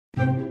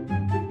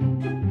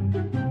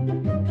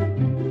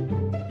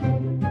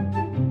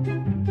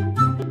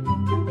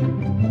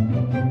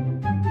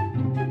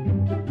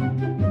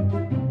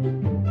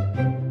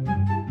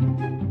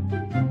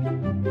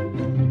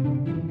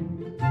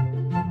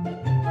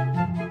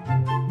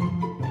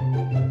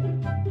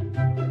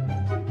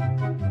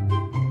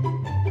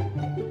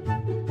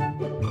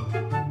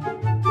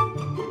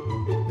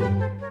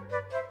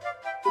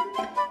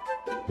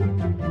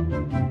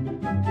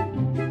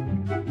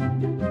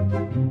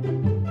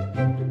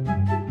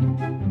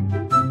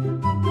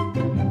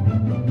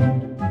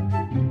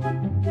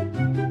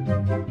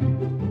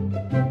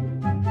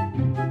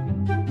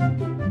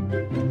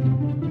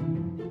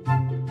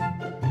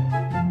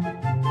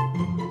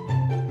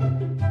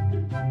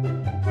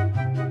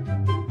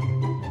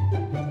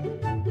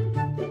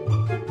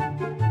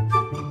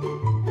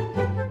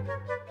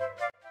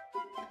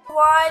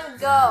One,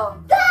 go.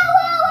 Go!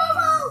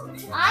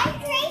 I'm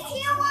 3,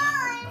 2,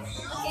 1.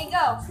 Okay,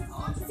 go.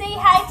 Say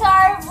hi to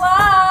our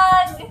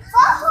vlog.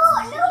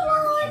 Oh,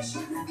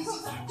 lubos!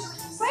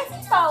 Where's si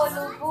Pao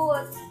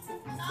lubos?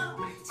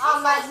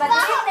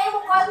 Delete na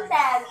yung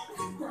content.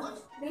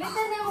 Delete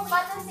na yung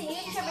content sa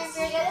YouTube if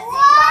you're gonna say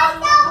Pao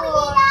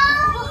lubos.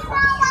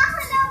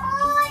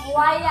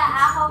 Waya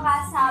ako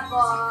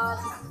kasabot.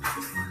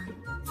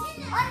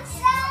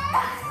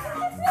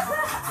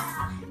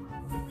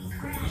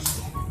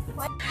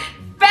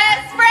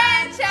 Best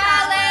friend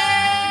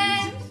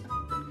challenge!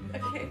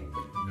 Okay.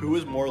 Who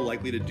is more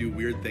likely to do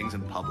weird things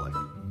in public?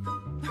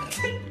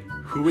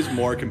 Who is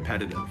more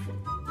competitive?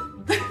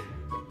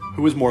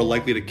 Who is more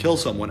likely to kill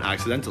someone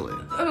accidentally?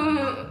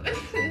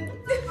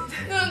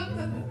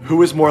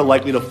 Who is more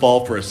likely to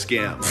fall for a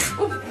scam?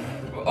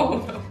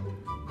 Oh no.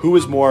 Who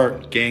is more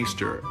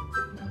gangster?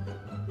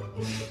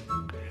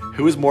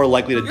 Who is more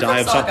likely to die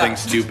of something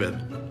stupid?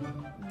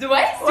 Do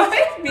I? What?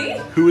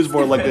 Me? Who is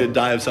more likely to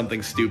die of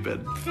something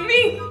stupid?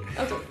 Me.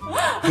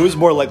 Who is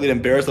more likely to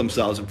embarrass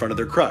themselves in front of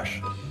their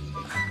crush?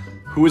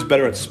 Who is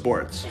better at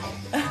sports?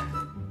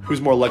 Who's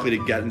more likely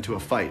to get into a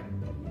fight?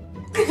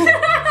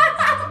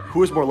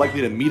 Who is more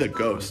likely to meet a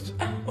ghost?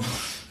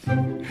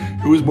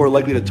 Who is more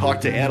likely to talk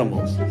to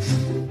animals?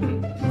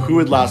 Who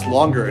would last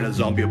longer in a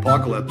zombie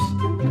apocalypse?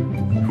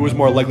 Who is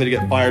more likely to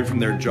get fired from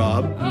their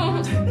job?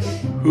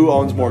 Who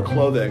owns more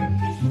clothing?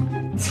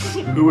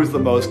 Who is the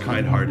most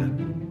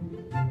kind-hearted?